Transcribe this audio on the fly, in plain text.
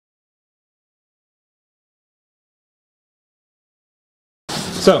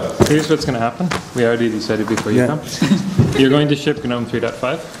So, here's what's going to happen. We already decided before you come. You're going to ship GNOME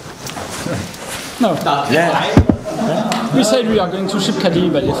 3.5? No. Yeah. We said we are going to ship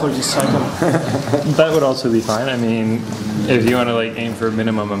KDE by default this cycle. That would also be fine. I mean, if you want to like aim for a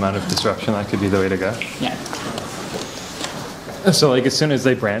minimum amount of disruption, that could be the way to go. Yeah. So like as soon as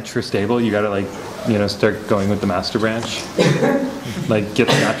they branch for stable, you got to like, you know, start going with the master branch. Like get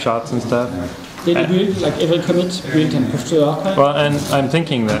snapshots and stuff. Daily build, like every commit, build and push to the archive. Well, and I'm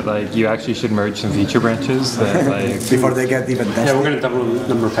thinking that like you actually should merge some feature branches that like Before they get even tested. Yeah, we're going to double the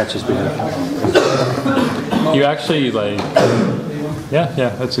number of patches we have. you actually like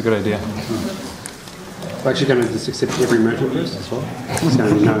yeah, that's a good idea. We're actually going to just accept every merchant first as well. It's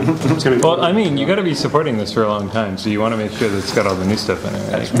going to be no. It's going to be Well, I mean, you got to be supporting this for a long time, so you want to make sure that it's got all the new stuff in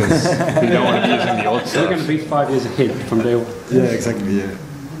it, right? Because you don't want to be using the old We're going to stuff. be 5 years ahead from day one. Yeah, exactly. Yeah.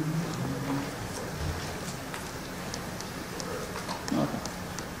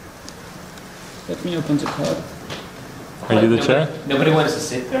 Let me open the code. Are you the chair? Nobody wants to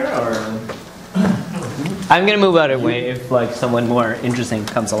sit there, or I'm gonna move out of the way if like someone more interesting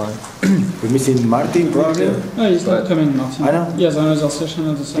comes along. We're missing Martin, probably. No, he's not coming, Martin. I know. He has another session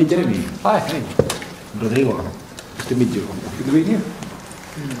at the Hey, same time. Jeremy. Hi. Hey. Rodrigo. Nice to meet you. Good to be here.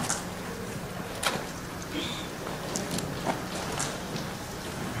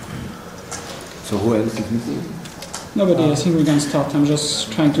 So who else is missing? Nobody, I think we can start. I'm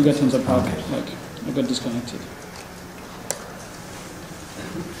just trying to get in the park. Like, I got disconnected.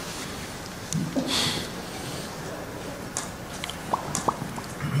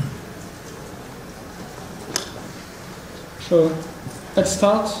 So, let's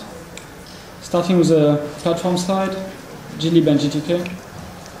start. Starting with the platform slide, glib and GTK.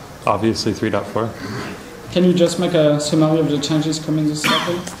 Obviously 3.4. Can you just make a summary of the changes coming this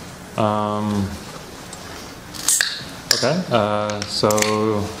cycle? Okay,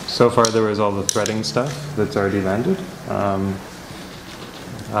 so far there was all the threading stuff that's already landed.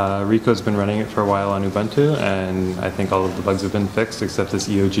 Rico's been running it for a while on Ubuntu, and I think all of the bugs have been fixed except this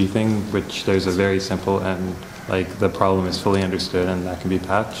EOG thing, which there's a very simple and like the problem is fully understood and that can be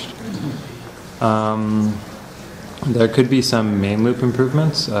patched. There could be some main loop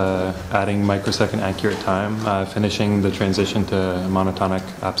improvements, adding microsecond accurate time, finishing the transition to monotonic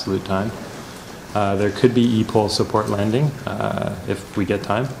absolute time. There could be ePOL support landing if we get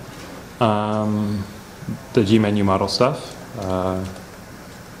time. The G-menu model stuff,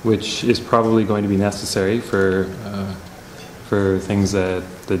 which is probably going to be necessary for things that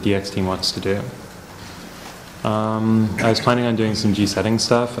the DX team wants to do. I was planning on doing some G-setting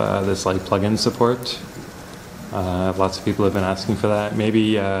stuff, this like plugin support. Lots of people have been asking for that.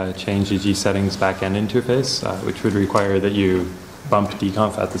 Maybe change the G-settings backend interface, which would require that you bump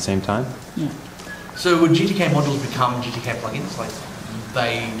dconf at the same time. Yeah. So would GTK modules become GTK plugins? Like,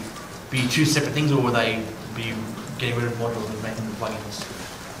 they be two separate things, or would they be getting rid of modules and making them plugins?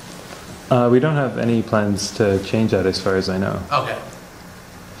 We don't have any plans to change that as far as I know. Okay.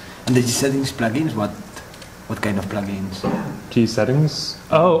 And the G-settings plugins, what kind of plugins? G-settings?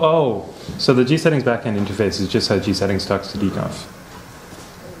 Oh, so the G-settings backend interface is just how G-settings talks to dconf.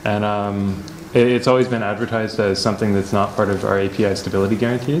 And it's always been advertised as something that's not part of our API stability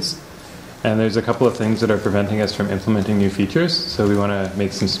guarantees. And there's a couple of things that are preventing us from implementing new features, so we want to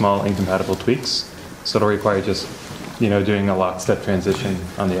make some small incompatible tweaks. So it'll require just, doing a lockstep transition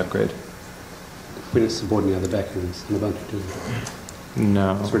on the upgrade. We don't support any other backends in Ubuntu, do we?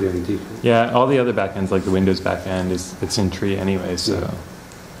 No. It's really only default. Yeah, all the other backends, like the Windows backend, it's in tree anyway, so. Yeah.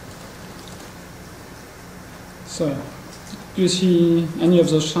 So, do you see any of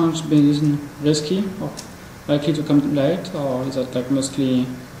those changes being risky or likely to come late, or is that like mostly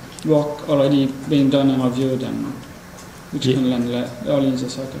work already being done and reviewed and which can land early in the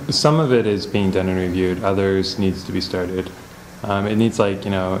cycle? Some of it is being done and reviewed, others needs to be started. It needs like,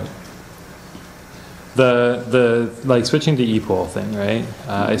 the like switching to ePOL thing, right?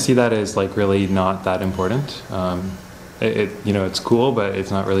 I see that as like really not that important. It's cool, but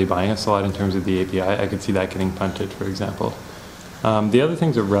it's not really buying us a lot in terms of the API. I could see that getting punted, for example. The other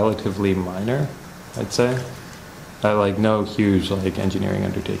things are relatively minor, I'd say. Like no huge like engineering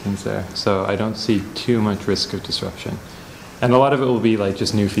undertakings there. So I don't see too much risk of disruption. And a lot of it will be like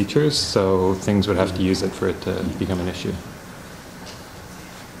just new features, so things would have to use it for it to become an issue.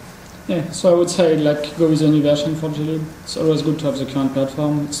 Yeah, so I would say like go with a new version for glib. It's always good to have the current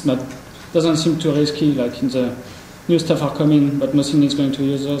platform. Doesn't seem too risky, like in the new stuff are coming, but nothing is going to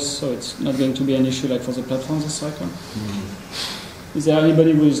use us, so it's not going to be an issue like for the platform this cycle. Is there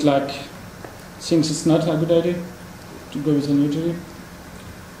anybody who is like thinks it's not a good idea to go with a new glib?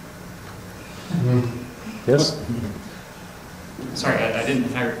 Yes? Sorry, I didn't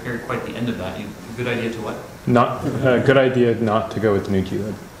hear quite the end of that. A good idea to what? Not a good idea not to go with the new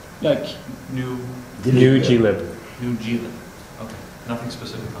glib. Like New glib. New glib. Okay. Nothing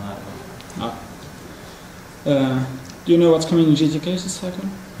specific on that. Do you know what's coming in GTK this cycle?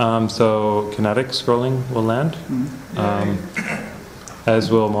 So kinetic scrolling will land,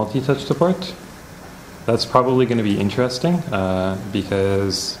 as will multi-touch support. That's probably going to be interesting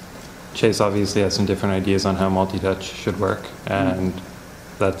because Chase obviously has some different ideas on how multi-touch should work, and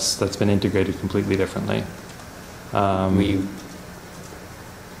that's been integrated completely differently.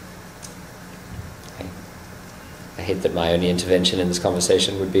 I hate that my only intervention in this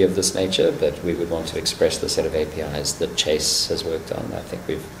conversation would be of this nature, but we would want to express the set of APIs that Chase has worked on. I think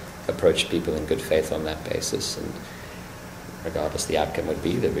we've approached people in good faith on that basis, and regardless, the outcome would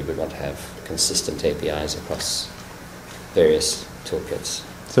be that we would want to have consistent APIs across various toolkits.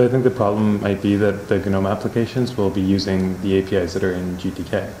 So I think the problem might be that the GNOME applications will be using the APIs that are in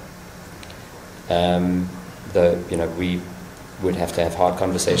GTK. We would have to have hard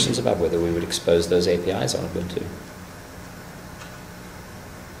conversations about whether we would expose those APIs on Ubuntu.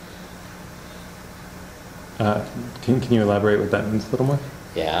 Can you elaborate what that means a little more?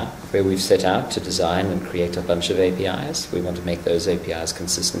 Yeah, where we've set out to design and create a bunch of APIs, we want to make those APIs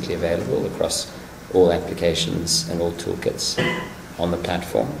consistently available across all applications and all toolkits on the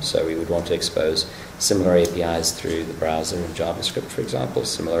platform. So we would want to expose similar APIs through the browser in JavaScript, for example,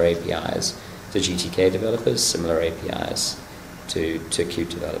 similar APIs to GTK developers, similar APIs to Qt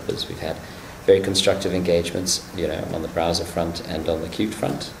developers. We've had very constructive engagements, on the browser front and on the Qt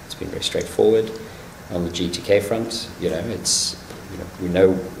front. It's been very straightforward. On the GTK front, we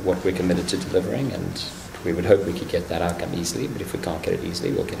know what we're committed to delivering, and we would hope we could get that outcome easily, but if we can't get it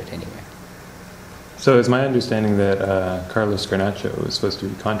easily, we'll get it anyway. So it's my understanding that Carlos Garnacho was supposed to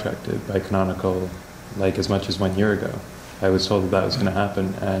be contracted by Canonical as much as 1 year ago. I was told that was going to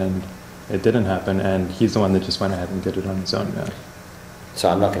happen, and it didn't happen, and he's the one that just went ahead and did it on his own now. So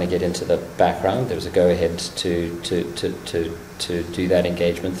I'm not going to get into the background. There was a go-ahead to do that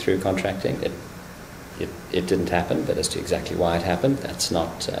engagement through contracting. It didn't happen, but as to exactly why it happened, it's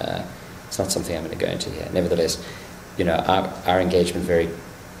not something I'm going to go into here. Nevertheless, our engagement very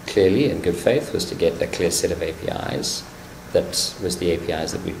clearly in good faith was to get a clear set of APIs that was the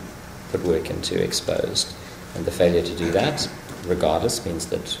APIs that we put work into exposed. And the failure to do that, regardless, means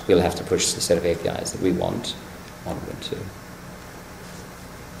that we'll have to push the set of APIs that we want on Ubuntu.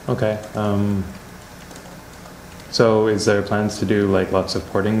 Okay. So is there plans to do lots of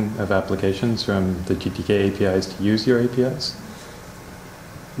porting of applications from the GTK APIs to use your APIs?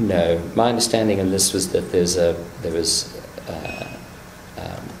 No. My understanding in this was that there was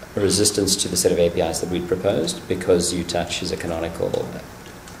a resistance to the set of APIs that we'd proposed because UTouch is a canonical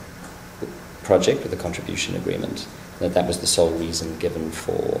project with a contribution agreement. That was the sole reason given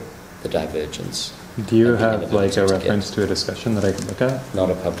for the divergence. Do you have a reference to a discussion that I can look at? Not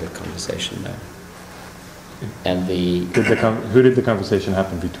a public conversation, no. And who did the conversation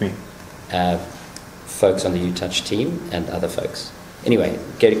happen between? Folks on the UTouch team and other folks. Anyway,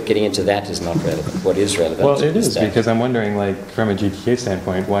 getting into that is not relevant. What is relevant? Well, it is because I'm wondering, from a GTK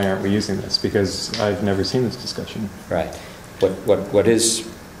standpoint, why aren't we using this? Because I've never seen this discussion. Right. What is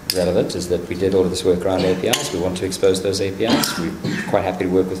relevant is that we did all of this work around APIs. We want to expose those APIs. We're quite happy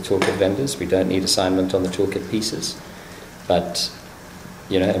to work with toolkit vendors. We don't need assignment on the toolkit pieces. But,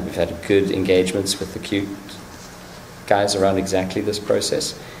 we've had good engagements with the Qt guys around exactly this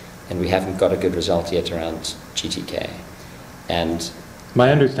process, and we haven't got a good result yet around GTK. And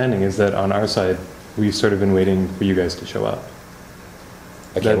my understanding is that on our side, we've sort of been waiting for you guys to show up.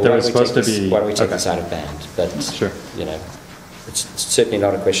 Okay, well, why don't we take this out of band? But, sure. It's certainly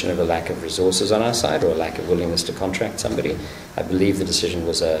not a question of a lack of resources on our side or a lack of willingness to contract somebody. I believe the decision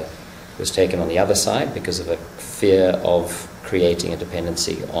was taken on the other side because of a fear of creating a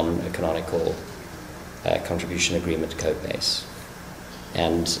dependency on a canonical contribution agreement code base.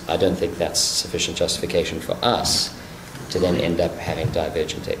 And I don't think that's sufficient justification for us to then end up having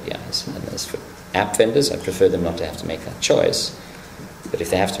divergent APIs. And as for app vendors, I prefer them not to have to make that choice. But if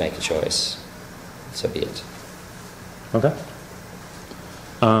they have to make a choice, so be it. Okay.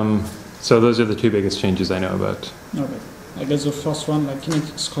 So those are the two biggest changes I know about. Okay. I guess the first one,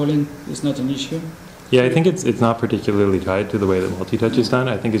 kinetic scrolling, is not an issue. Yeah, I think it's not particularly tied to the way that multi-touch is done.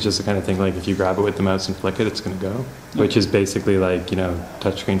 I think it's just the kind of thing if you grab it with the mouse and flick it, it's going to go, which is basically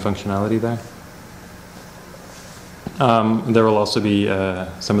touchscreen functionality there. There will also be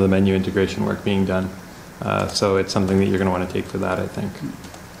some of the menu integration work being done. So it's something that you're going to want to take for that, I think.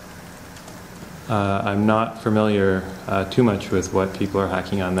 I'm not familiar too much with what people are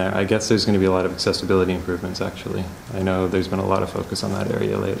hacking on there. I guess there's going to be a lot of accessibility improvements, actually. I know there's been a lot of focus on that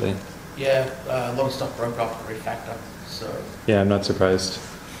area lately. Yeah, a lot of stuff broke after refactor, so... Yeah, I'm not surprised.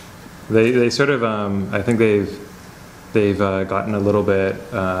 They sort of, I think they've gotten a little bit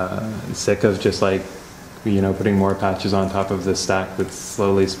sick of just like, putting more patches on top of this stack that's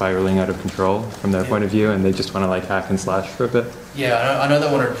slowly spiraling out of control from their point of view, and they just want to like hack and slash for a bit. Yeah, I know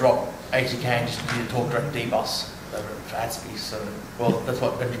they want to drop 80k and just do talk direct dbus over for ADSP, so, well, that's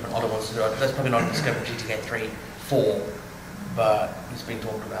what Benjamin Otter wants to do. That's probably not in the scope of GTK 3.4, but it's being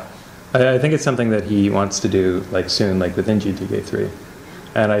talked about. I think it's something that he wants to do like soon, like within GTK 3.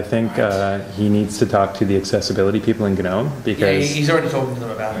 And I think he needs to talk to the accessibility people in GNOME, because he's already talking to them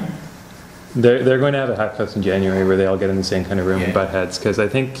about it. They're going to have a hackfest in January where they all get in the same kind of room and butt heads, because I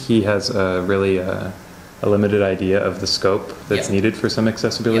think he has a really a limited idea of the scope that's needed for some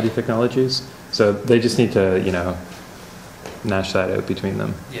accessibility technologies. So they just need to, gnash that out between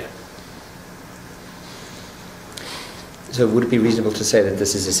them. Yeah. So would it be reasonable to say that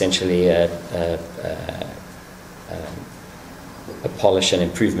this is essentially a polish and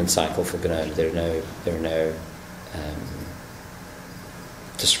improvement cycle for GNOME? There are no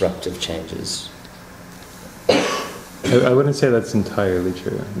disruptive changes. I wouldn't say that's entirely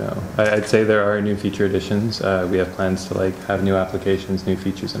true, no. I'd say there are new feature additions. We have plans to like have new applications, new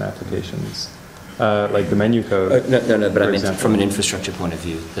features and applications. Like the menu code. No, but I meant from an infrastructure point of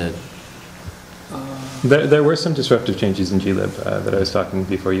view. There were some disruptive changes in glib that I was talking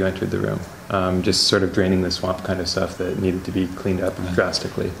before you entered the room. Just sort of draining the swamp kind of stuff that needed to be cleaned up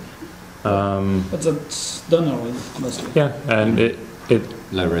drastically. But that's done already, mostly. Yeah, and it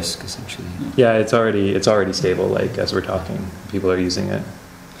low risk essentially. Yeah, it's already stable. Like as we're talking, people are using it.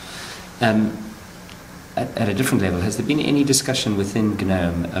 At a different level, has there been any discussion within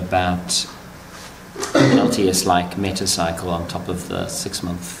GNOME about an LTS-like meta cycle on top of the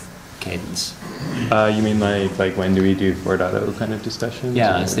 6-month cadence? You mean like when do we do 4.0 kind of discussions?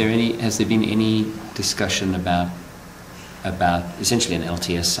 Yeah. Has there been any discussion about essentially an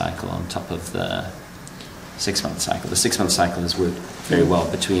LTS cycle on top of the 6-month cycle? The 6-month cycle has worked very well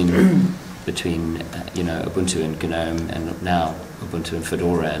between Ubuntu and GNOME, and now Ubuntu and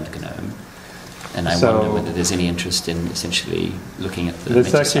Fedora and GNOME. And I wonder whether there's any interest in essentially looking at the.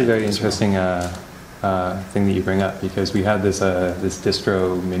 That's actually a very interesting thing that you bring up, because we had this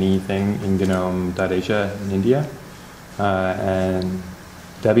distro mini thing in GNOME.asia in India, and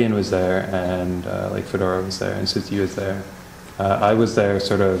Debian was there, and like Fedora was there, and Suzy was there. I was there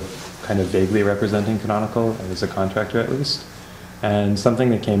sort of kind of vaguely representing Canonical as a contractor at least. And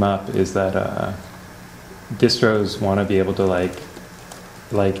something that came up is that distros want to be able to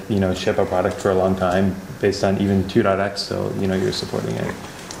ship a product for a long time based on even 2.x, so you're supporting it.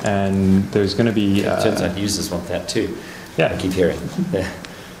 And there's going to be... it turns out users want that too. Yeah. I keep hearing. Yeah.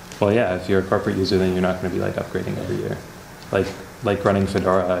 Well, yeah, if you're a corporate user, then you're not going to be upgrading every year. Like running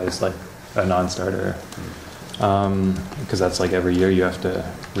Fedora is like a non-starter. Because that's every year you have to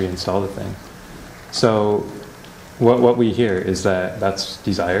reinstall the thing. So what we hear is that that's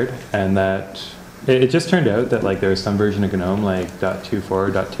desired, and that it just turned out that there was some version of GNOME .24 or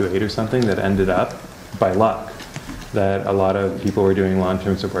 .28 or something that ended up by luck that a lot of people were doing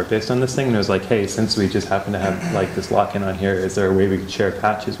long-term support based on this thing, and it was like, hey, since we just happen to have this lock-in on here, is there a way we could share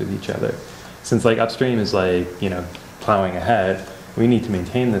patches with each other? Since upstream is plowing ahead, we need to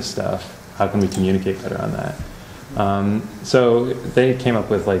maintain this stuff. How can we communicate better on that? So they came up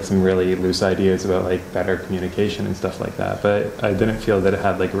with some really loose ideas about better communication and stuff like that, but I didn't feel that it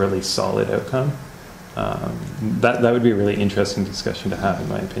had a really solid outcome. That would be a really interesting discussion to have, in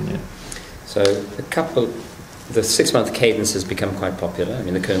my opinion. So the 6-month cadence has become quite popular. I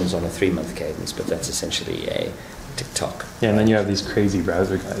mean, the kernel's on a 3-month cadence, but that's essentially a tick-tock. Yeah, and then you have these crazy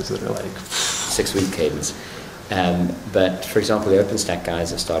browser guys that are 6-week cadence. But for example, the OpenStack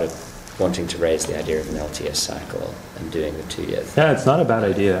guys have started wanting to raise the idea of an LTS cycle and doing the 2-year thing. Yeah, it's not a bad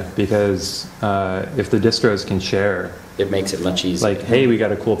idea, because if the distros can share, it makes it much easier. Hey, we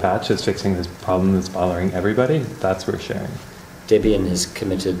got a cool patch that's fixing this problem that's bothering everybody, that's worth sharing. Debian has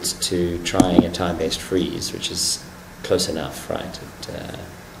committed to trying a time-based freeze, which is close enough, right?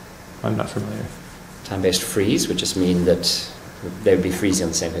 I'm not familiar. Time-based freeze would just mean that they would be freezing on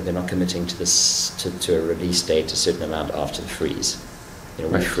the same thing. They're not committing to this to a release date a certain amount after the freeze.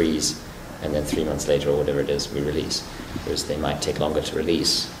 We freeze, and then 3 months later, or whatever it is, we release. Whereas they might take longer to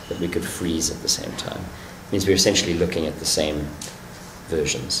release, but we could freeze at the same time. It means we're essentially looking at the same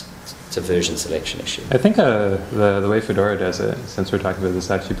versions. It's a version selection issue. I think the way Fedora does it, since we're talking about this,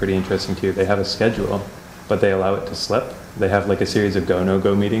 is actually pretty interesting too. They have a schedule, but they allow it to slip. They have a series of go,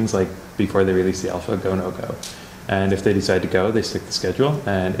 no-go meetings before they release the alpha, go, no go. And if they decide to go, they stick the schedule.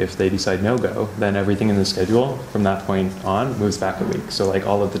 And if they decide no go, then everything in the schedule from that point on moves back a week. So like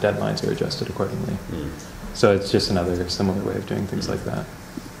all of the deadlines are adjusted accordingly. So it's just another similar way of doing things like that.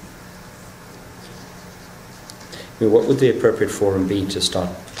 What would the appropriate forum be to start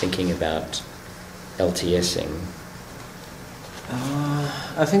thinking about LTSing?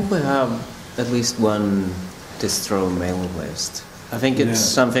 I think we have at least one distro mailing list. I think it's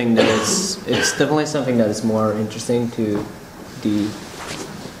something that it's definitely something that is more interesting to the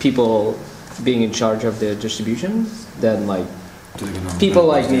people being in charge of the distribution than like people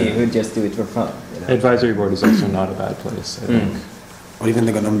like me who just do it for fun. You know? Advisory board is also not a bad place, I think. Or even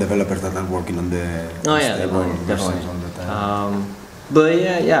the GNOME developers that are working on the stable versions all the time. But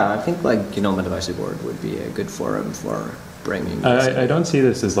yeah, I think like GNOME Advisory Board would be a good forum for bringing. I don't see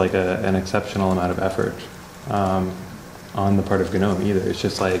this as like an exceptional amount of effort on the part of GNOME either. It's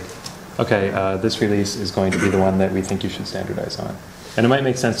just like, okay, this release is going to be the one that we think you should standardize on. And it might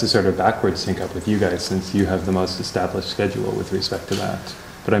make sense to sort of backwards sync up with you guys since you have the most established schedule with respect to that.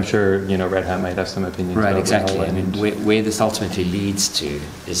 But I'm sure, you know, Red Hat might have some opinions. Right, about exactly. how I mean, where this ultimately leads to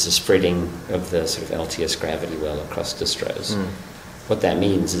is the spreading of the sort of LTS gravity well across distros. What that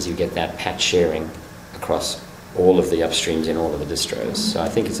means is you get that patch sharing across all of the upstreams in all of the distros. So I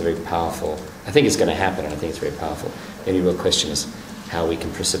think it's a very powerful, I think it's going to happen, and I think it's very powerful. The only real question is how we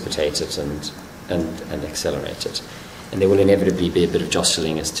can precipitate it and accelerate it. And there will inevitably be a bit of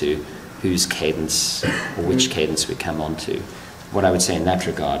jostling as to whose cadence or which cadence we come onto. What I would say in that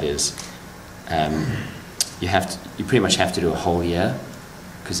regard is you pretty much have to do a whole year,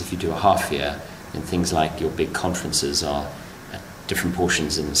 because if you do a half year, then things like your big conferences are at different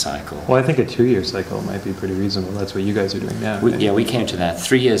portions in the cycle. Well, I think a 2-year cycle might be pretty reasonable. That's what you guys are doing now. Right? We came to that.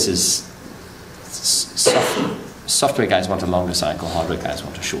 3 years is software guys want a longer cycle, hardware guys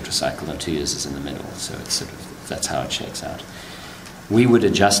want a shorter cycle, and 2 years is in the middle. So it's sort of, that's how it shakes out. We would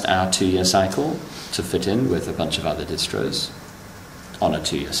adjust our 2-year cycle to fit in with a bunch of other distros on a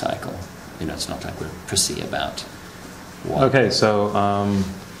 2-year cycle. You know, it's not like we're prissy about what. Okay, so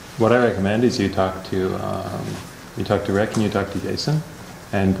what I recommend is you talk to Rick and you talk to Jason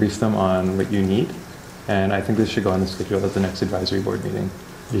and brief them on what you need. And I think this should go on the schedule at the next advisory board meeting,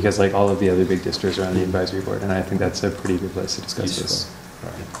 because like all of the other big distros are on the advisory board, and I think that's a pretty good place to discuss this.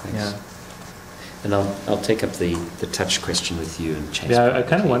 All right, thanks. Yeah. And I'll take up the touch question with you and Chase. Yeah, I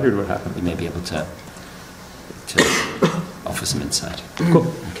kind of wondered what happened. You may be able to offer some insight. Cool.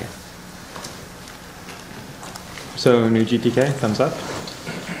 Okay. So new GTK, thumbs up.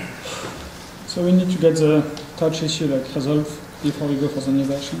 So we need to get the touch issue like resolved before we go for the new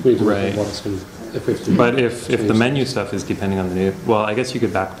version. Right. But if the menu stuff is depending on the new, well, I guess you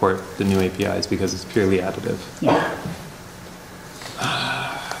could backport the new APIs because it's purely additive. Yeah.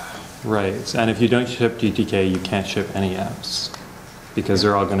 Right. And if you don't ship GTK, you can't ship any apps because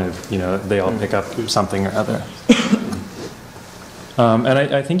they're all going to, you know, they all pick up something or other. And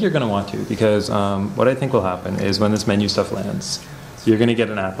I think you're going to want to, because what I think will happen is when this menu stuff lands, you're going to get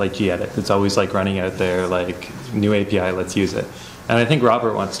an app like gedit. It's always like running out there, like new API, let's use it. And I think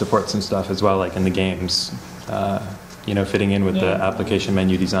Robert wants to port some stuff as well, like in the games, you know, fitting in with the application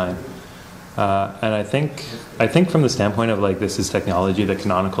menu design. And I think from the standpoint of like this is technology that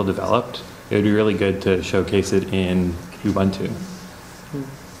Canonical developed, it would be really good to showcase it in Ubuntu.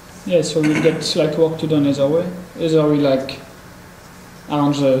 Yeah, so we get like work to done either way. Either we like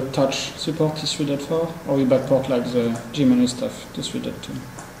arrange the touch support to 3.4, or we backport like the Gmenu stuff to 3.2.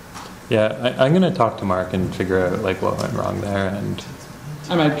 Yeah, I'm going to talk to Mark and figure out like what went wrong there, and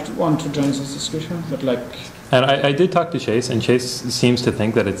I might want to join this discussion, but like. And I did talk to Chase, and Chase seems to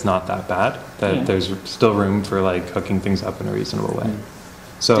think that it's not that bad, that there's still room for like hooking things up in a reasonable way.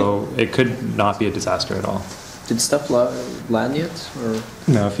 So it could not be a disaster at all. Did stuff land yet, or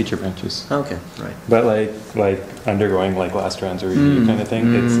no feature branches? Okay, right. But like undergoing like last rounds of review kind of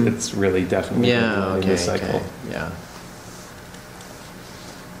thing, it's really definitely in this cycle. Okay. Yeah.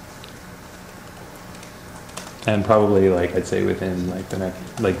 And probably like I'd say within like the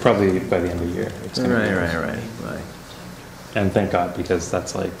next, like probably by the end of the year. It's gonna be Right. And thank God, because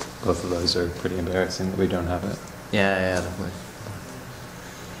that's like both of those are pretty embarrassing that we don't have it. Yeah, definitely.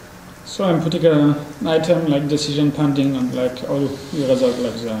 So I'm putting an item like decision pending and like how you resolve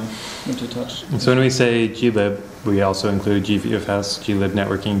like the multi-touch. And so when we say glib, we also include gvfs, glib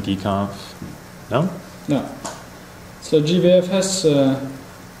networking, dconf. No? No. So gvfs,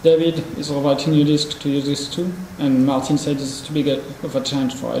 David is writing new disk to use this too, and Martin said this is too big of a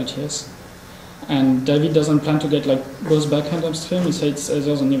change for LTS. And David doesn't plan to get like both backend upstream. He said it's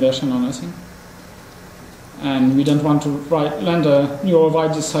either the new version or nothing. and we don't want to land a new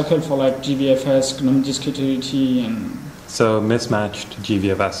override cycle for like GVFS, GNOME disk utility, and so mismatched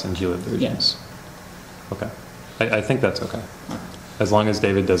GVFS and glib versions. Yes. Okay, I think that's okay, as long as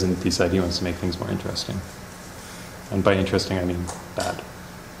David doesn't decide he wants to make things more interesting. And by interesting, I mean bad.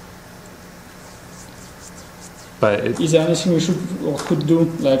 But is there anything we should or could do,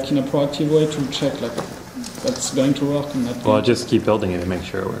 like in a proactive way, to check like that's going to work and not? Well, just keep building it and make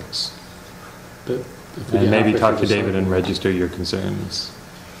sure it works. But and maybe talk to David and register your concerns.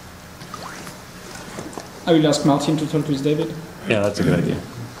 I will ask Martin to talk with David. Yeah, that's a good idea.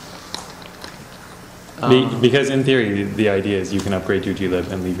 Because in theory, the idea is you can upgrade your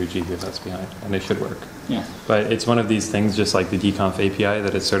glib and leave your GVFS behind, and it should work. Yeah. But it's one of these things, just like the dconf API,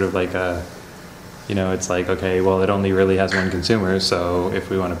 that it's sort of like a, you know, it's like, okay, well, it only really has one consumer, so if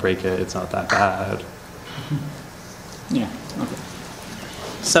we want to break it, it's not that bad. Yeah. Okay.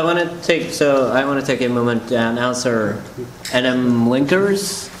 So I want to take a moment and answer NM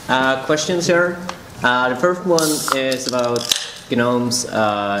Linker's questions here. The first one is about GNOME's,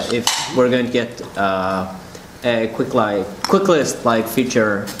 if we're going to get a quick list like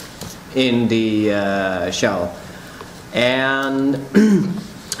feature in the shell. And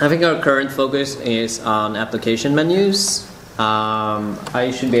I think our current focus is on application menus.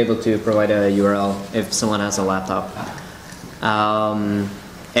 I should be able to provide a URL if someone has a laptop.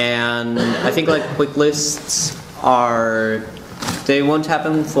 And I think like quick lists they won't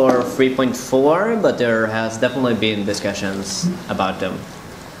happen for 3.4, but there has definitely been discussions about them.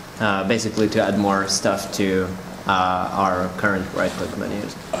 Basically to add more stuff to our current right-click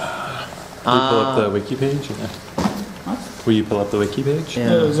menus. Will you pull up the wiki page? Will you pull up the wiki page? Yeah.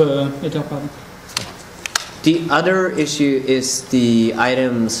 The Etherpad. The other issue is the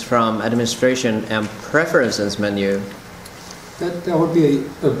items from administration and preferences menu. That would be a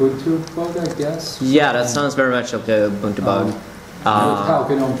Ubuntu bug, I guess. Yeah, that sounds very much like a Ubuntu bug. How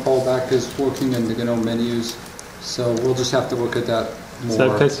GNOME fallback is working in the GNOME menus, so we'll just have to look at that more. So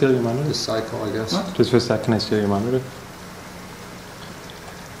can I steal your monitor? This cycle, I guess. What? Just for a sec, can I steal your monitor?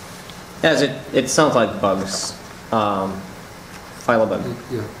 Yes, it sounds like bugs. File a bug.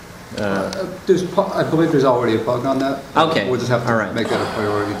 Yeah. I believe there's already a bug on that. Okay. We'll just have to Alright. make that a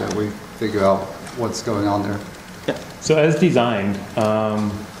priority that we figure out what's going on there. So as designed,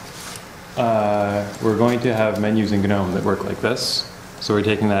 we're going to have menus in GNOME that work like this. So we're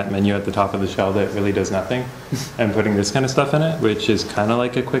taking that menu at the top of the shell that really does nothing and putting this kind of stuff in it, which is kind of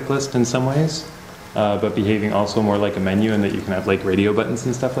like a quick list in some ways, but behaving also more like a menu in that you can have like radio buttons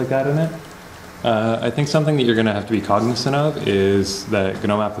and stuff like that in it. I think something that you're going to have to be cognizant of is that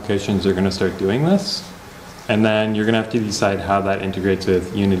GNOME applications are going to start doing this, and then you're going to have to decide how that integrates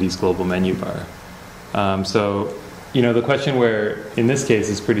with Unity's global menu bar. So, you know, the question where, in this case,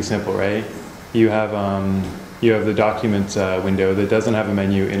 is pretty simple, right? You have the documents window that doesn't have a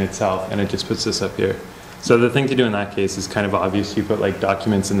menu in itself, and it just puts this up here. So the thing to do in that case is kind of obvious. You put like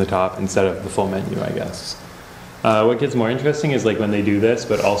documents in the top instead of the full menu, I guess. What gets more interesting is like when they do this,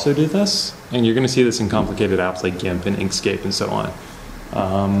 but also do this, and you're going to see this in complicated apps like GIMP and Inkscape and so on.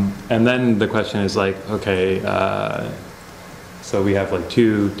 And then the question is like, okay, so we have like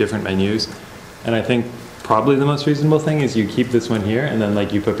two different menus, and I think probably the most reasonable thing is you keep this one here, and then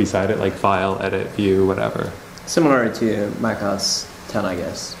like you put beside it like file, edit, view, whatever. Similar to Mac OS 10, I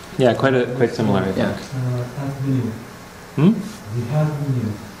guess. Yeah, quite similar, I think. Add menu. We have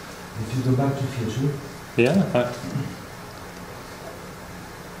menu. If you go back to feature. Yeah.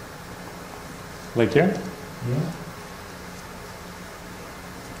 Like here? Yeah.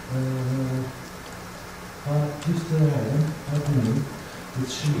 Just add menu. It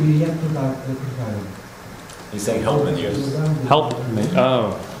should be yet to back the profile. He's saying help menus. Help menu.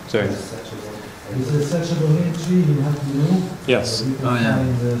 Oh, sorry. It's a searchable entry in help menu. Yes. You can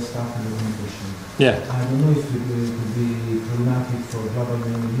find the stuff in the documentation. Yeah. I don't know if it could be problematic for global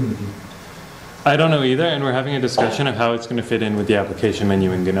menu Unity. I don't know either, and we're having a discussion of how it's going to fit in with the application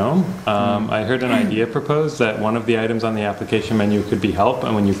menu in GNOME. I heard an idea proposed that one of the items on the application menu could be help,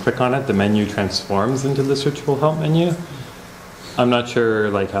 and when you click on it, the menu transforms into the searchable help menu. I'm not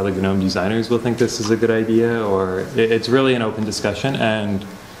sure like how the GNOME designers will think this is a good idea, or it's really an open discussion. And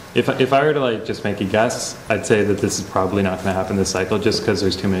if I were to like just make a guess, I'd say that this is probably not going to happen this cycle, just because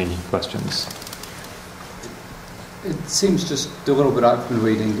there's too many questions. It seems just a little bit I've been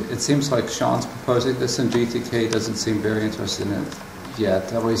reading. It seems like Sean's proposing this, and GTK doesn't seem very interested in it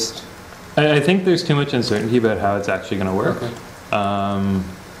yet. At least I think there's too much uncertainty about how it's actually going to work. Okay.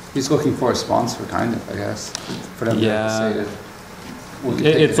 He's looking for a sponsor, kind of, I guess, for them to say that.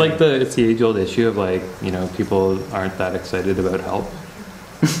 It's like the age-old issue of like, you know, people aren't that excited about help.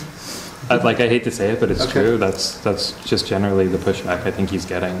 I hate to say it, but it's true. That's just generally the pushback I think he's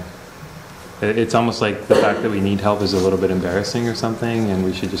getting. It's almost like the fact that we need help is a little bit embarrassing or something, and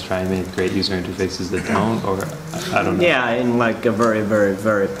we should just try and make great user interfaces that don't, or I don't know. Yeah, in like a very, very,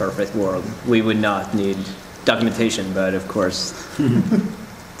 very perfect world, we would not need documentation, but of course,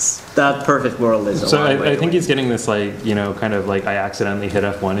 that perfect world is. So I think he's getting this like, you know, kind of like I accidentally hit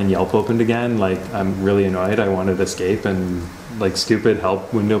F1 and Yelp opened again. Like I'm really annoyed. I wanted to escape and like stupid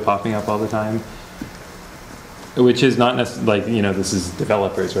help window popping up all the time. Which is not like, you know, this is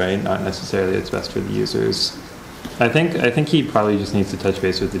developers, right? Not necessarily it's best for the users. I think he probably just needs to touch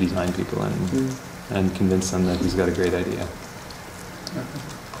base with the design people and convince them that he's got a great idea.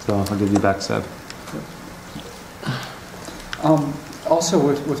 So I'll give you back, Seb. Also,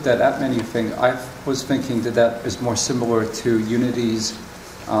 with that app menu thing, I was thinking that is more similar to Unity's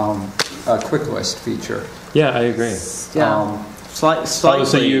quick list feature. Yeah, I agree. Yeah. Slightly.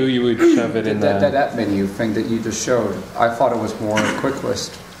 So you would shove it in that app menu thing that you just showed. I thought it was more a quick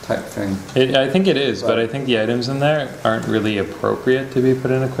list type thing. I think it is, but I think the items in there aren't really appropriate to be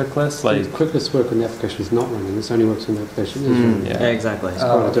put in a quick list. Like quick list work when the application is not running. This only works when the application is running. Yeah, exactly. It's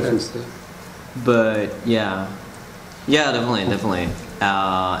quite a difference there. But yeah, definitely.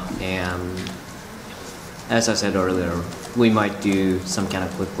 And as I said earlier, we might do some kind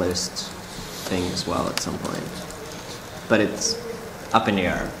of quick list thing as well at some point. But it's up in the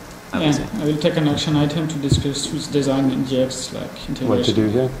air, I would say. I will take an action item to discuss with design and GX, like integration. What to do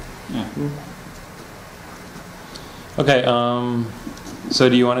here? Yeah. Okay, so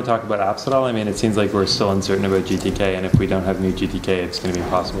do you want to talk about apps at all? I mean, it seems like we're still uncertain about GTK, and if we don't have new GTK, it's going to be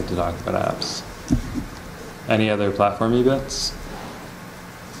impossible to talk about apps. Any other platformy bits?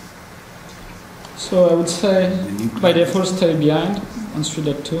 So I would say, by default, stay behind on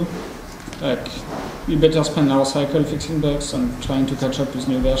 3.2. Like, we better spend our cycle fixing bugs and trying to catch up with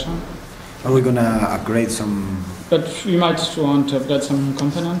new version. Are we gonna upgrade some? But we might want to upgrade some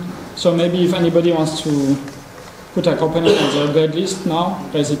component. So maybe if anybody wants to put a component on the upgrade list now,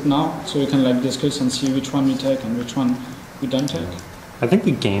 raise it now, so we can like discuss and see which one we take and which one we don't take. I think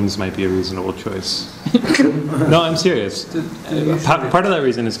the games might be a reasonable choice. No, I'm serious. Part of that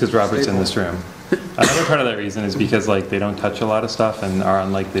reason is because Robert's in this room. Another part of that reason is because like they don't touch a lot of stuff and are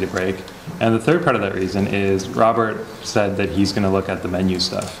unlikely to break. And the third part of that reason is Robert said that he's going to look at the menu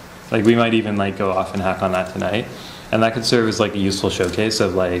stuff. Like we might even like go off and hack on that tonight. And that could serve as like a useful showcase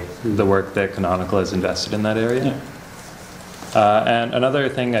of like the work that Canonical has invested in that area. Yeah. And another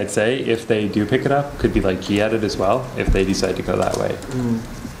thing I'd say, if they do pick it up, could be like gedit as well, if they decide to go that way.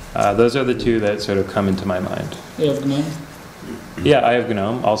 Those are the two that sort of come into my mind. You have GNOME? Yeah, I have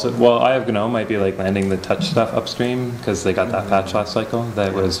GNOME. Also, well, I have GNOME might be like landing the touch stuff upstream because they got that patch last cycle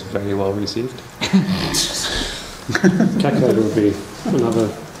that was very well received. Calculator would be another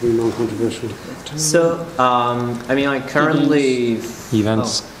pretty non-controversial. So, I mean, I currently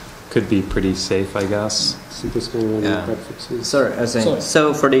events could be pretty safe, I guess. Simplest going around Yeah. bug fixes. Sorry, I was saying.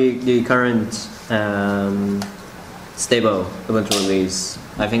 So for the current stable Ubuntu release,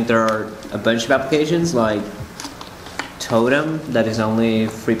 I think there are a bunch of applications like Totem that is only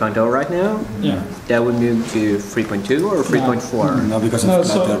 3.0 right now. Yeah. That would move to 3.2 or 3.4. No, because No, of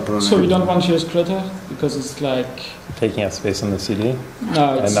Clutter problem. so we don't want to use Clutter because it's like Taking up space on the CD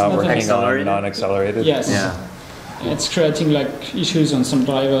no, it's and not not working on accelerated? non-accelerated. Yes. Yeah. It's creating like issues on some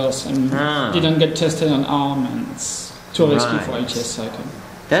drivers and didn't get tested on ARM and it's too risky for Right. LTS cycle.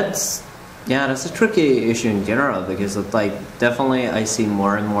 That's a tricky issue in general because it's like definitely I see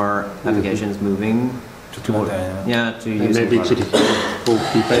more and more applications moving Clutter, yeah. to And use maybe Clutter. GTK will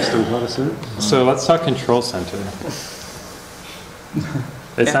be based on Clutter soon. So let's talk control center.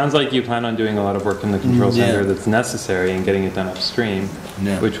 It sounds like you plan on doing a lot of work in the control center that's necessary and getting it done upstream,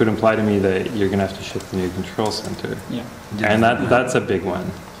 which would imply to me that you're going to have to ship the new control center. Yeah. And that's a big one.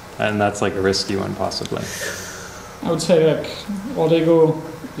 And that's like a risky one, possibly. I would say like Rodrigo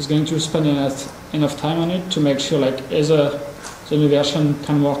is going to spend enough time on it to make sure like either the new version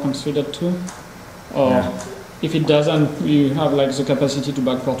can work on 3.2 or if it doesn't, we have like the capacity to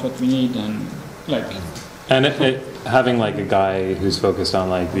backport what we need and like. And having like a guy who's focused on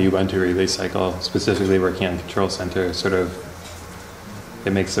like the Ubuntu release cycle, specifically working on control center, sort of,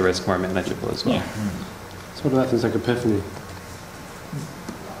 it makes the risk more manageable as well. Yeah. So what about things like Epiphany?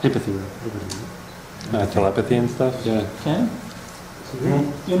 Empathy. Telepathy and stuff? Yeah. Okay.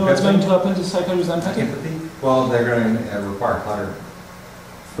 You know what's going to happen this cycle with empathy? Well, they're going to require Clutter.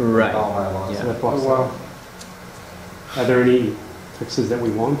 Right. All bylaws. Yeah. Oh, wow. Are there any fixes that we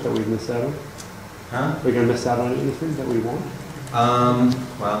want that we've missed out on? Huh? Are we going to miss out on anything that we want?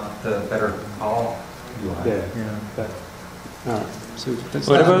 Well, the better call UI. Yeah. All right. So that's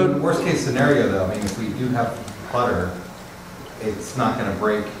What about worst case scenario though? I mean, if we do have clutter, it's not going to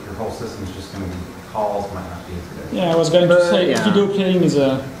break. Your whole system's just going to be calls might not be as good. Yeah, I was going to say video playing is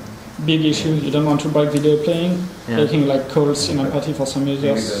a big issue. You don't want to break video playing. Making like calls in Empathy for some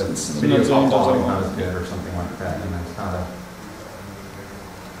users. Maybe It's the video not the call end of the quality world. not as good or something like that, and it's not a.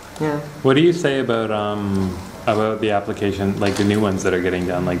 Yeah. What do you say about the application, like the new ones that are getting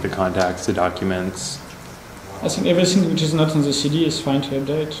done, like the contacts, the documents? I think everything which is not on the CD is fine to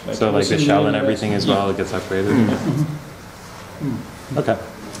update. So like the shell and everything as well, Yeah. it gets upgraded? Okay.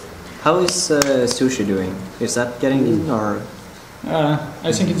 How is Sushi doing? Is that getting in or?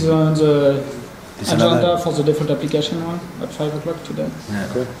 I think it's on the agenda for the default application one at 5 o'clock today.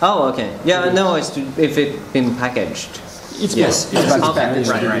 Yeah. Oh, okay. Yeah, no, it's if it's been packaged. It's Yes, it's it's Okay,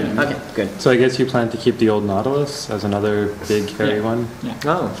 right. Okay, good. So I guess you plan to keep the old Nautilus as another big hairy one?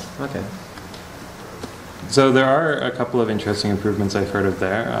 Oh, okay. So there are a couple of interesting improvements I've heard of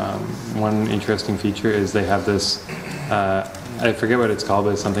there. One interesting feature is they have this, I forget what it's called,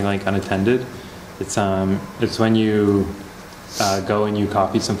 but it's something like unattended. It's when you go and you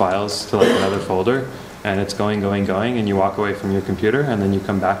copy some files to like another folder, and it's going, and you walk away from your computer, and then you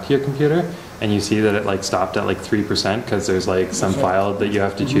come back to your computer, and you see that it like stopped at like 3% because there's like some file that you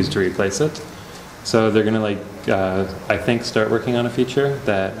have to choose to replace it. So they're gonna like, I think, start working on a feature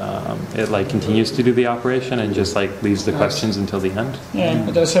that it like continues to do the operation and just like leaves the questions until the end. Yeah,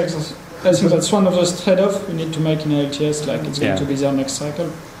 but I think that's one of those trade-offs we need to make in LTS. Like it's going to be there next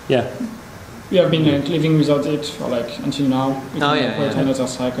cycle. Yeah. We have been living without it for like until now. We can wait another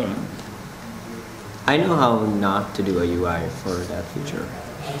cycle. I know how not to do a UI for that feature.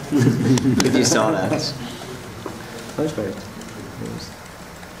 If you saw that. That was great.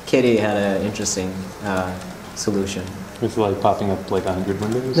 Katie had an interesting solution. It's like popping up like 100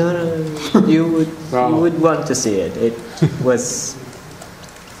 windows? No. You would want to see it. It was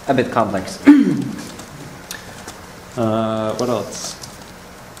a bit complex. What else?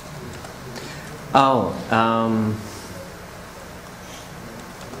 Oh,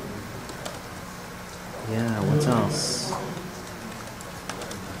 yeah, what else?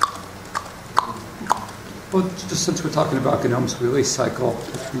 Well, just since we're talking about GNOME's release cycle,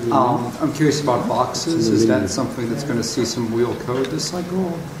 I'm curious about boxes. Is that something that's going to see some real code this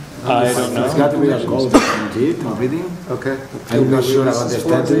cycle? I don't know. It's got real code already. Okay. I'm not sure about the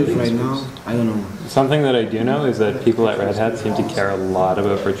status right now. I don't know. Something that I do know is that people at Red Hat seem to care a lot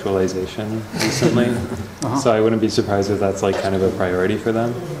about virtualization recently. So I wouldn't be surprised if that's like kind of a priority for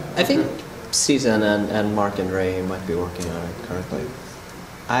them. I think Susan and Mark and Ray might be working on it currently.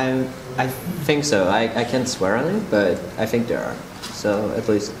 I think so. I can't swear on it, but I think there are. So at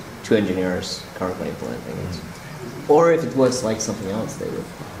least 2 engineers currently implementing it. Or if it was like something else, they would.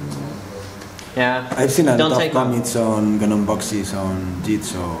 Yeah. I've seen a lot of commits on GNOME boxes on Git,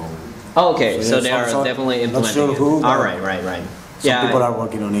 so. Oh, okay, so they are definitely implementing not sure who, it. All right. Some people are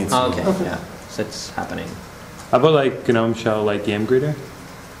working on it. So. Okay, yeah, so it's happening. How about like GNOME Shell like game greeter?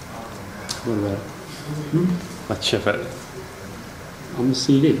 What about it? Let's ship it. On the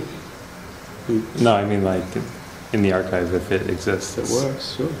CD? No, I mean like in the archive if it exists. It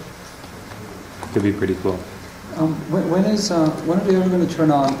works, sure. Could be pretty cool. When are they ever going to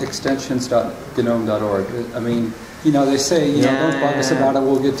turn on extensions.gnome.org? I mean, they say, don't bug us about it,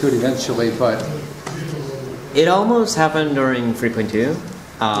 we'll get to it eventually, but... It almost happened during 3.2,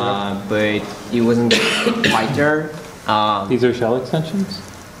 but it wasn't quite there. These are shell extensions?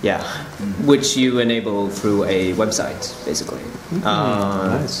 Yeah, which you enable through a website, basically.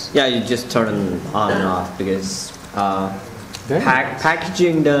 Nice. Yeah, you just turn them on and off because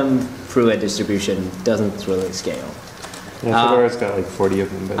packaging them through a distribution doesn't really scale. Yeah, Fedora's got like 40 of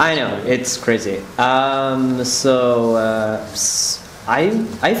them. But I know, it's crazy. So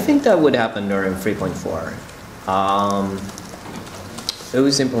I think that would happen during 3.4.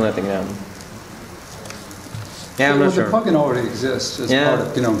 Who's implementing them? Yeah, I'm not sure. The plugin already exists as part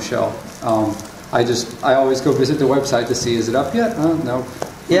of GNOME Shell. I always go visit the website to see, is it up yet? No.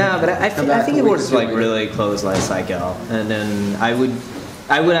 Yeah, but I think it works like really close life cycle, and then I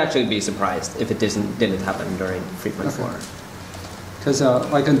would actually be surprised if it didn't happen during 3.4. Because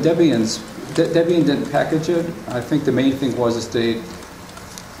like on Debian didn't package it. I think the main thing was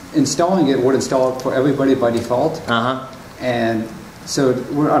installing it would install it for everybody by default. And so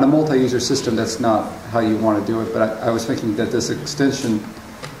we're on a multi-user system. That's not how you want to do it. But I was thinking that this extension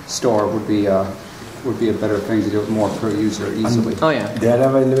store would be a better thing to do it more per user easily. Oh yeah. They are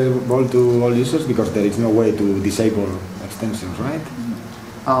available to all users because there is no way to disable extensions, right?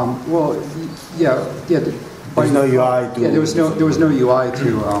 Well, yeah. There's no UI to. Yeah, there was no UI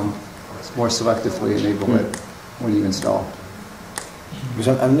to more selectively enable it when you install. Because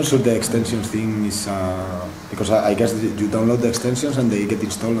I'm not sure the extensions thing is because I guess you download the extensions and they get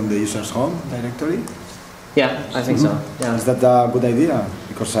installed on the user's home directory. Yeah, I think so. Yeah. Is that a good idea?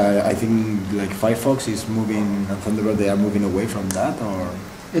 Because I think like Firefox is moving and Thunderbird they are moving away from that, or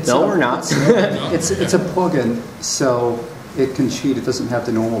no, we're not. It's a plugin, so it can cheat. It doesn't have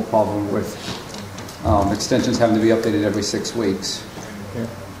the normal problem with extensions having to be updated every 6 weeks. Yeah.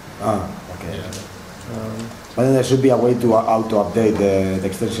 Okay. But then there should be a way to auto-update the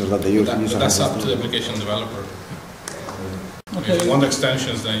extensions that the user has. That's up to the application developer. Okay. If you want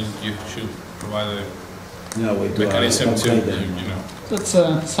extensions, then you should provide a mechanism to, you know. That's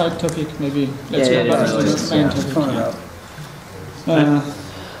a side topic, maybe. Let's go back to the main topic.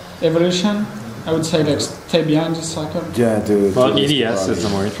 Evolution, I would say like stay behind this cycle. Yeah, well, EDS is the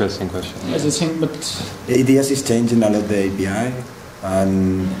more interesting question. As a thing, but EDS is changing a lot the API,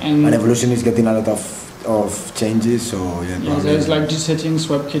 and Evolution is getting a lot of changes. So yeah, there's like G settings,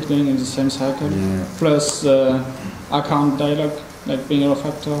 WebKit going in the same cycle, plus account dialog, like being a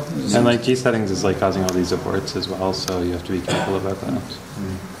refactor. And like G settings is like causing all these aborts as well, so you have to be careful about that.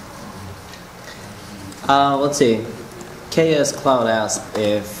 Let's see. KS Cloud asked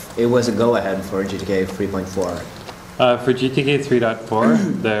if it was a go-ahead for GTK 3.4. For GTK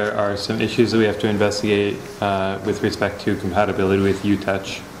 3.4, there are some issues that we have to investigate with respect to compatibility with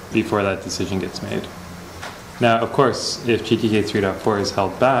UTouch before that decision gets made. Now, of course, if GTK 3.4 is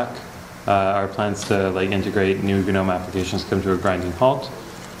held back, our plans to like integrate new GNOME applications come to a grinding halt.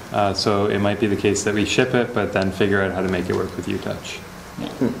 So it might be the case that we ship it, but then figure out how to make it work with UTouch.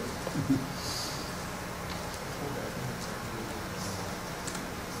 Yeah.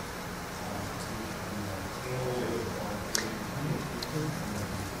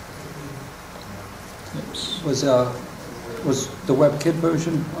 Was the WebKit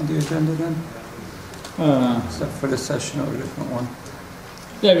version on the agenda then? Is that for this session or a different one?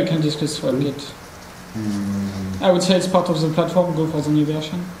 Yeah, we can discuss WebKit. I would say it's part of the platform. Go for the new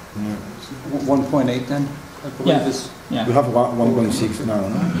version. 1.8 then? I believe yeah. We have 1.6 now,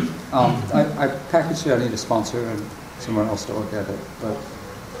 no? I packaged it. I need a sponsor and someone else to look at it. But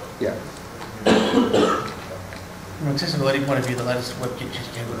yeah. From an accessibility point of view, the latest WebKit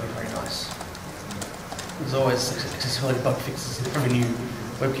GTK would be very nice. There's always accessibility bug fixes in every new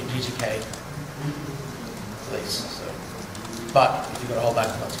WebKit GTK release. So. But if you've got to hold back,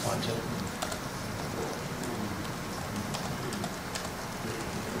 that's fine too.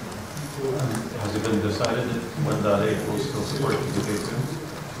 Has it been decided that 1.8 will still support GTK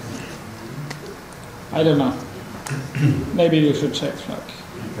 2? I don't know. Maybe we should check.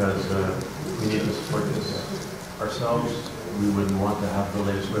 Because we need to support this ourselves. We wouldn't want to have the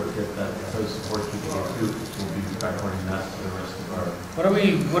latest WebKit that does support GTK 2. We'll be backporting that to the rest of our...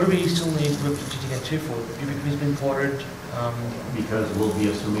 What do we still need WebKit GTK 2 for? Ubiquiti's been ported. Because we'll be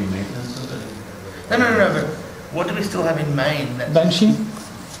assuming maintenance of it. No, but what do we still have in main? Banshee?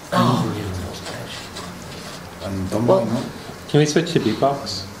 Oh, and Tomboy, no? Can we switch to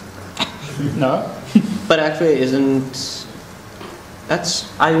Beatbox? No. But actually isn't...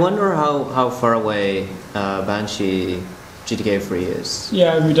 I wonder how far away Banshee GTK3 is.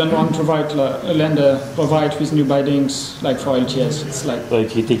 Yeah, we don't want to provide a lender provide with new bindings like for LTS. It's like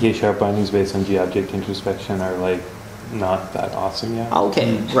GTK sharp bindings based on G-object introspection are like not that awesome yet.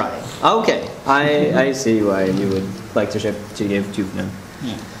 Okay, right. Okay, I see why you would like to ship GTK2 now.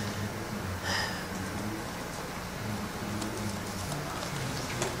 Yeah.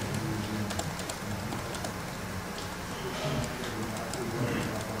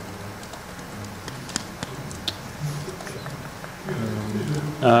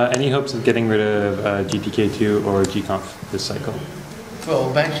 Any hopes of getting rid of GTK2 or gconf this cycle?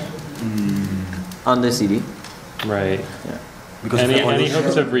 Well, Banshee. On the CD? Right. Yeah. Because any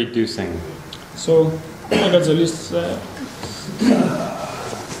hopes of reducing? So, I got the list there.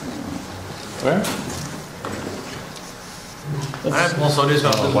 Where? I'm also just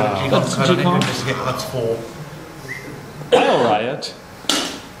going to look at That's gconf. I don't gconf. investigate what that's for. Oh, Riot.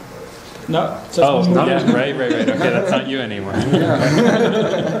 No. Oh, yeah, right. Okay, that's not you anymore.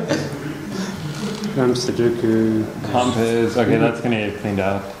 Sudoku. Comp is, okay, that's going to get cleaned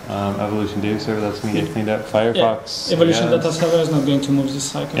up. Evolution data server, that's going to get cleaned up. Firefox. Yeah. Evolution data server is not going to move this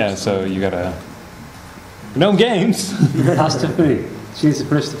cycle. Yeah, so you gotta... GNOME games! Has to be. She needs to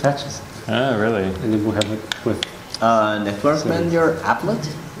push the patches. Ah, really? And then we'll have it with... Network Manager applet?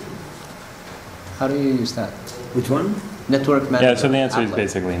 How do you use that? Which one? Network Manager. Yeah, so the answer is applet.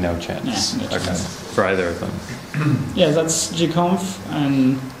 basically no chance. Yeah, no Okay, chance. for either of them. Yeah, that's gconf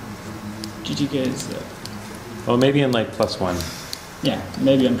and GTK is there. Well, maybe in like +1. Yeah,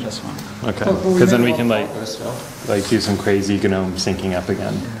 maybe on +1. Okay, because then we can like do some crazy GNOME syncing up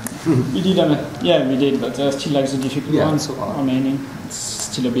again. We did, we did, but there's still like the difficult ones remaining. It's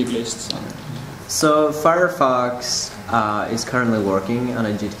still a big list. So Firefox is currently working on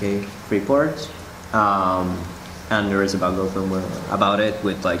a GTK 3 port, and there is a bug open about it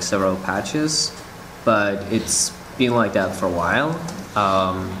with like several patches, but it's been like that for a while.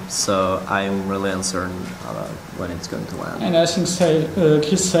 So I'm really uncertain about when it's going to land. And I think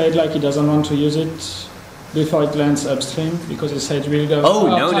Chris said like he doesn't want to use it before it lands upstream because he said really goes. Oh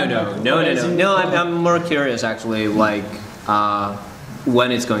no! I'm more curious actually, like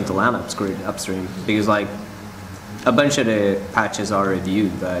when it's going to land upstream because like a bunch of the patches are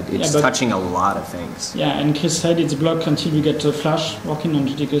reviewed, but it's touching a lot of things. Yeah, and Chris said it's blocked until we get Flash working on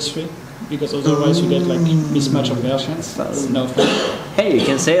GTK 3. Because otherwise you get like mismatch of versions. No Flash. Hey, you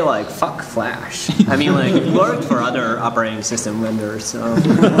can say like fuck Flash. I mean, like it worked for other operating system vendors. So.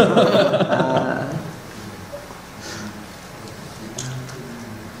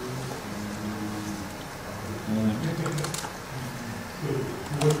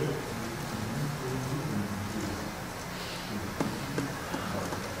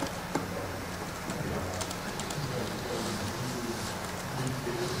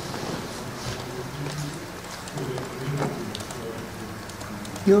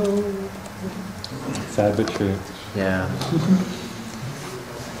 Sad but true. Yeah.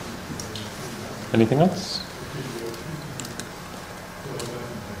 Anything else?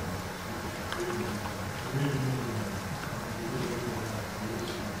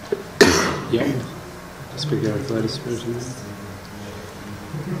 Yeah. Just figure out the latest version.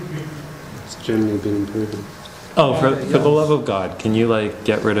 It's generally been improving. Oh, for the love of God, can you like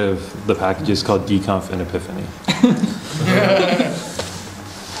get rid of the packages called dconf and epiphany?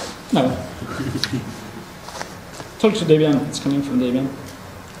 No. Talk to Debian. It's coming from Debian.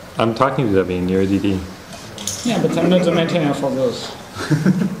 I'm talking to Debian. You're a DD. Yeah, but I'm not the maintainer for those.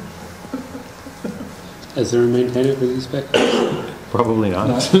 Is there a maintainer for these packages? Probably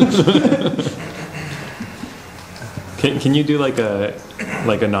not. Can you do like a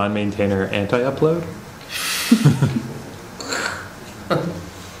non-maintainer anti-upload?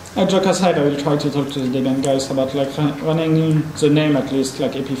 Joke aside, I will try to talk to the Debian guys about like running the name at least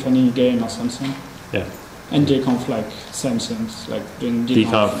like Epiphany game or something. Yeah. And dconf like same things like doing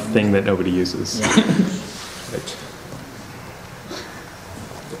dconf thing that nobody uses. Yeah. Right.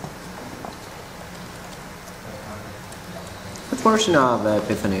 What version of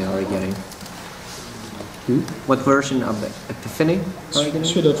Epiphany are you getting? What version of the Epiphany are you getting?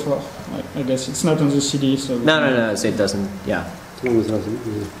 3.4. I guess it's not on the CD, so. No. So it doesn't. Yeah. As long as it doesn't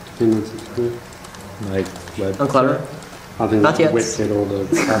depend on something. Like web. Unclutter? I think Not yet. WebKit or the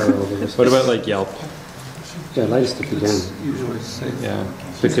Clutter or the. What about like Yelp? Yeah, latest if you can. Usually safe. Yeah.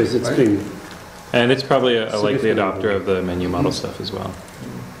 Because it's been. And it's probably a likely adopter of the menu model stuff as well.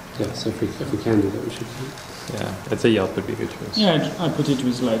 Yeah, so if we can do that, we should. Yeah, I'd say Yelp would be a good choice. Yeah, I put it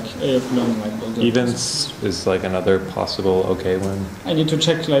with like AFLong, like all the Events is like another possible okay one. I need to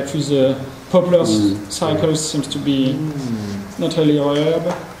check like with the popular cycles seems to be not really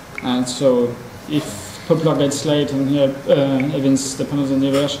reliable, and so if popular gets late and events depends on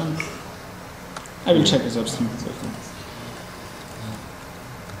the version, I will check with upstream.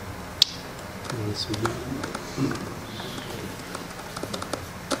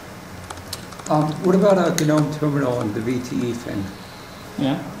 What about a GNOME terminal and the VTE thing?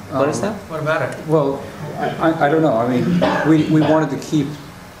 Yeah. What is that? What about it? Well, I don't know. I mean, we wanted to keep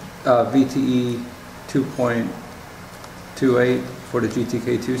VTE 2.28 for the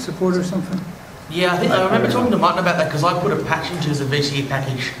GTK2 support or something. Yeah, I remember talking to Martin about that because I put a patch into the VTE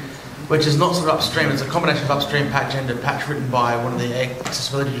package, which is not sort of upstream. It's a combination of upstream patch and a patch written by one of the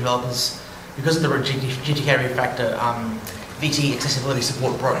accessibility developers. Because of the GTK refactor, VTE accessibility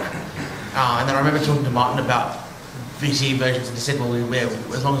support broke. And then I remember talking to Martin about VTE versions, and he said, well,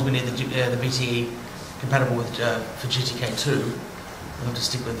 as long as we need the VTE compatible with for GTK2, we'll have to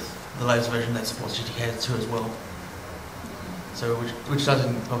stick with the latest version that supports GTK2 as well. So, which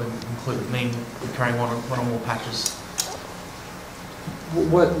doesn't probably mean carrying one or more patches.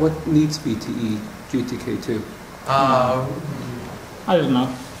 What needs VTE GTK2? I don't know.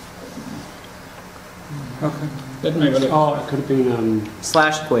 Okay. Let me look. Oh, it could have been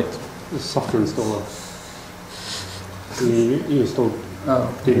 /quit. a software installer. You installed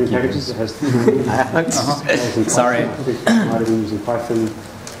different packages that has. Sorry. I think I might have been using Python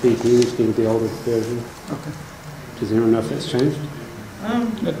VT, which needed the older version. Okay. Does anyone know if that's changed?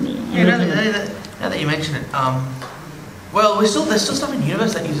 Let me. Yeah, now that you mention it, well, there's still stuff in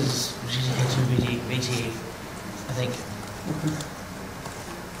Universe that uses GTK2 VTE, I think.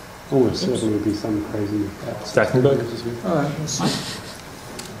 Almost certainly be some crazy stacking bug. All right, let's see.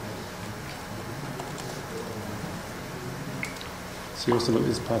 So you also look at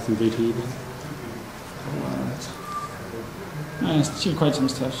this Python VT again? Still quite some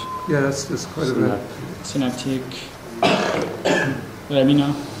stuff. Yeah, that's quite a bit. Synaptic,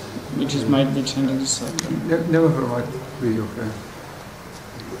 Laminar, which is might be changing this cycle. Never heard like video fair.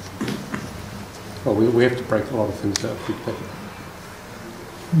 Well, we have to break a lot of things out. Okay.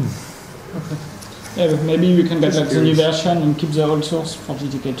 Yeah, but maybe we can get like the new version and keep the old source for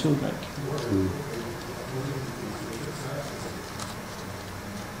GTK2. Like.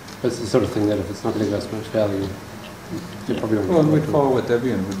 It's the sort of thing that if it's not going to give us much value, you probably don't. Well, we'd follow what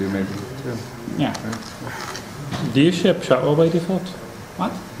Debian would do maybe too. Yeah. Do you ship Shotwell by default?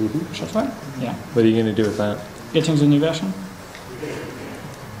 What? Shotwell? Yeah. What are you going to do with that? Getting the new version.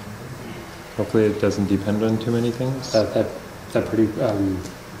 Hopefully it doesn't depend on too many things. They're pretty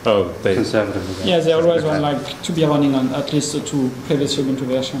conservative. Yeah, they always want like to be running on at least the 2 previous Ubuntu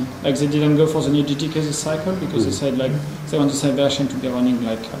version. Like they didn't go for the new GTK this cycle because they said like they want the same version to be running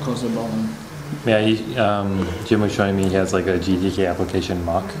like across the board. Yeah, Jim was showing me he has like a GTK application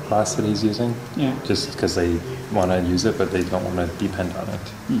mock class that he's using. Yeah. Just because they want to use it, but they don't want to depend on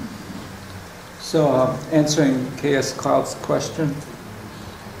it. So answering KS Cloud's question,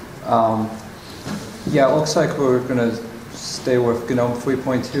 yeah, it looks like we're going to stay with GNOME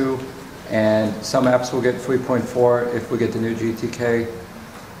 3.2, and some apps will get 3.4 if we get the new GTK.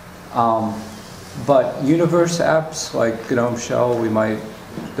 But universe apps like GNOME Shell,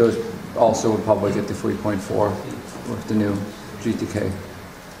 those also would probably get the 3.4 with the new GTK.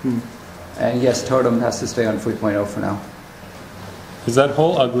 And yes, Totem has to stay on 3.0 for now. Is that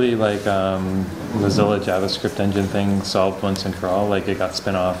whole ugly like Mozilla JavaScript engine thing solved once and for all? Like it got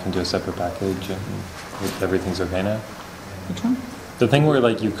spin off into a separate package and everything's okay now? Which one? The thing where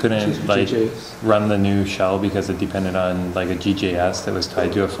like you couldn't like run the new shell because it depended on like a GJS that was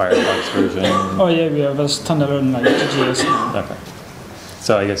tied to a Firefox version. Oh yeah, we have a standalone like GJS now. Okay.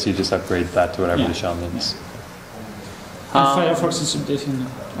 So I guess you just upgrade that to whatever the shell means. And Firefox is updating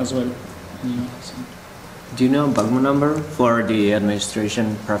as well. Yeah, so. Do you know bug number for the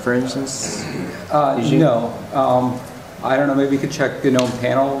administration preferences? No. I don't know, maybe you could check GNOME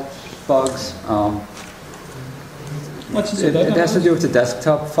panel bugs. What is it has to do with the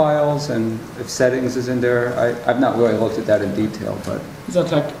desktop files and if settings is in there. I've not really looked at that in detail, but... Is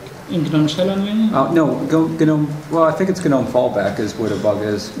that like in GNOME Shell only? No, GNOME, well, I think it's GNOME fallback is where the bug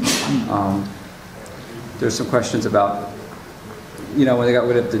is. There's some questions about, when they got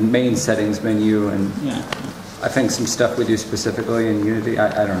rid of the main settings menu and I think some stuff we do specifically in Unity,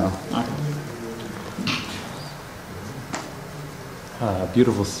 I don't know. Okay.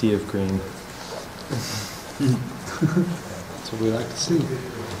 Beautiful sea of green. That's what we like to see.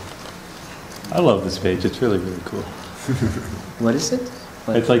 I love this page. It's really, really cool. What is it?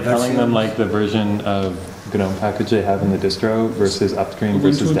 It's like telling them like the version of GNOME package they have in the distro versus upstream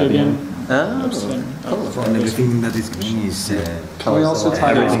versus Debian. And everything that is green is... Can we also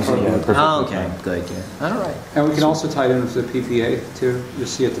tie it in? Okay, good, yeah. All right. And we can also tie it in with the PPA too. You'll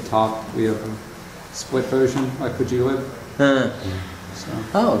see at the top we have a split version like for glib.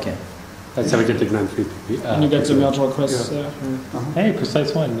 Oh, okay. That's how we get the GNOME 3 PPA. And you get the merge requests. Hey,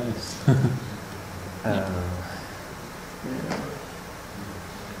 precise one, nice.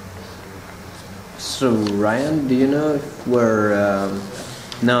 So Ryan, do you know if we're...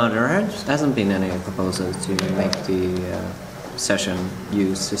 no, there hasn't been any proposals to make the session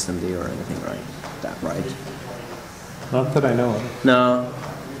use systemd or anything, right? Not that I know of. No,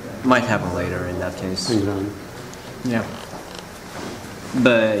 might happen later in that case. Yeah.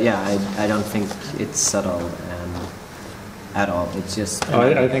 But yeah, I don't think it's settled at all. It's just...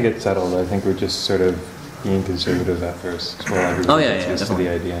 I think it's settled. I think we're just sort of being conservative at first. While everybody gets used to the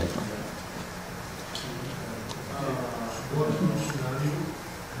idea.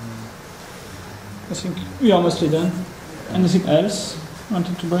 I think we are mostly done. Anything else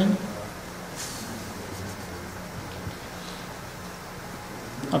wanted to bring?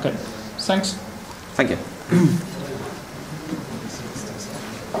 Okay, thanks. Thank you.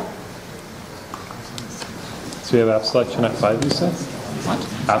 So we have app selection at 5, you said? What?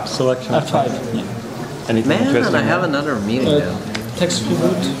 App selection at 5, yeah. Anything interesting? I have another meeting now. Text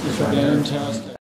reboot, if you're interested.